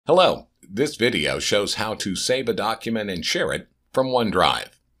Hello, this video shows how to save a document and share it from OneDrive.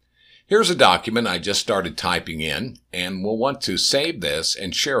 Here's a document I just started typing in, and we'll want to save this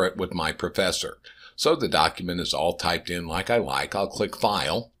and share it with my professor. So the document is all typed in like I like. I'll click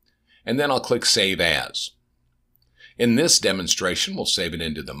File, and then I'll click Save As. In this demonstration, we'll save it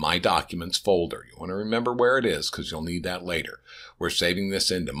into the My Documents folder. You want to remember where it is because you'll need that later. We're saving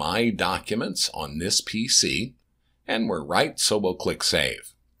this into My Documents on this PC, and we're right, so we'll click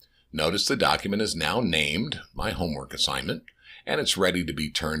Save. Notice the document is now named My Homework Assignment, and it's ready to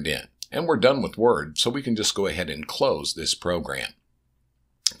be turned in. And we're done with Word, so we can just go ahead and close this program.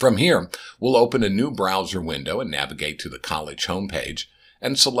 From here, we'll open a new browser window and navigate to the college homepage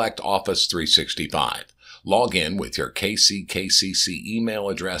and select Office 365. Log in with your KCCC email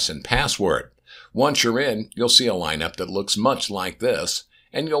address and password. Once you're in, you'll see a lineup that looks much like this,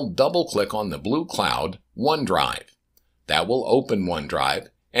 and you'll double-click on the blue cloud, OneDrive. That will open OneDrive,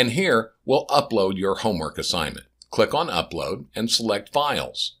 and here we'll upload your homework assignment. Click on Upload and select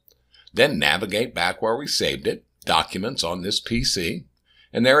Files. Then navigate back where we saved it, Documents on this PC,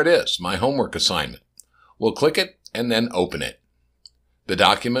 and there it is, My Homework Assignment. We'll click it and then open it. The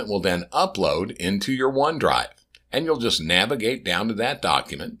document will then upload into your OneDrive, and you'll just navigate down to that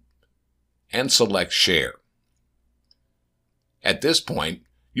document and select Share. At this point,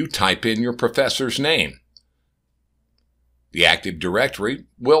 you type in your professor's name. The Active Directory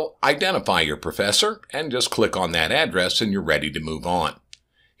will identify your professor, and just click on that address and you're ready to move on.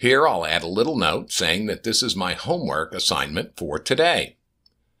 Here I'll add a little note saying that this is my homework assignment for today.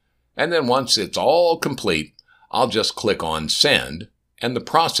 And then once it's all complete, I'll just click on Send, and the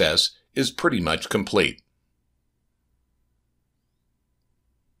process is pretty much complete.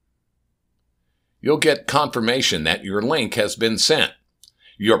 You'll get confirmation that your link has been sent.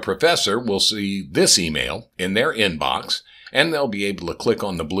 Your professor will see this email in their inbox, and they'll be able to click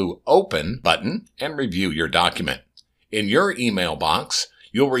on the blue Open button and review your document. In your email box,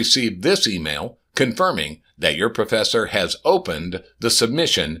 you'll receive this email confirming that your professor has opened the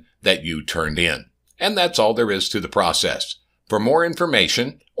submission that you turned in. And that's all there is to the process. For more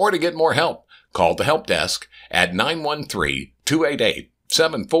information or to get more help, call the help desk at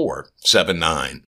 913-288-7479.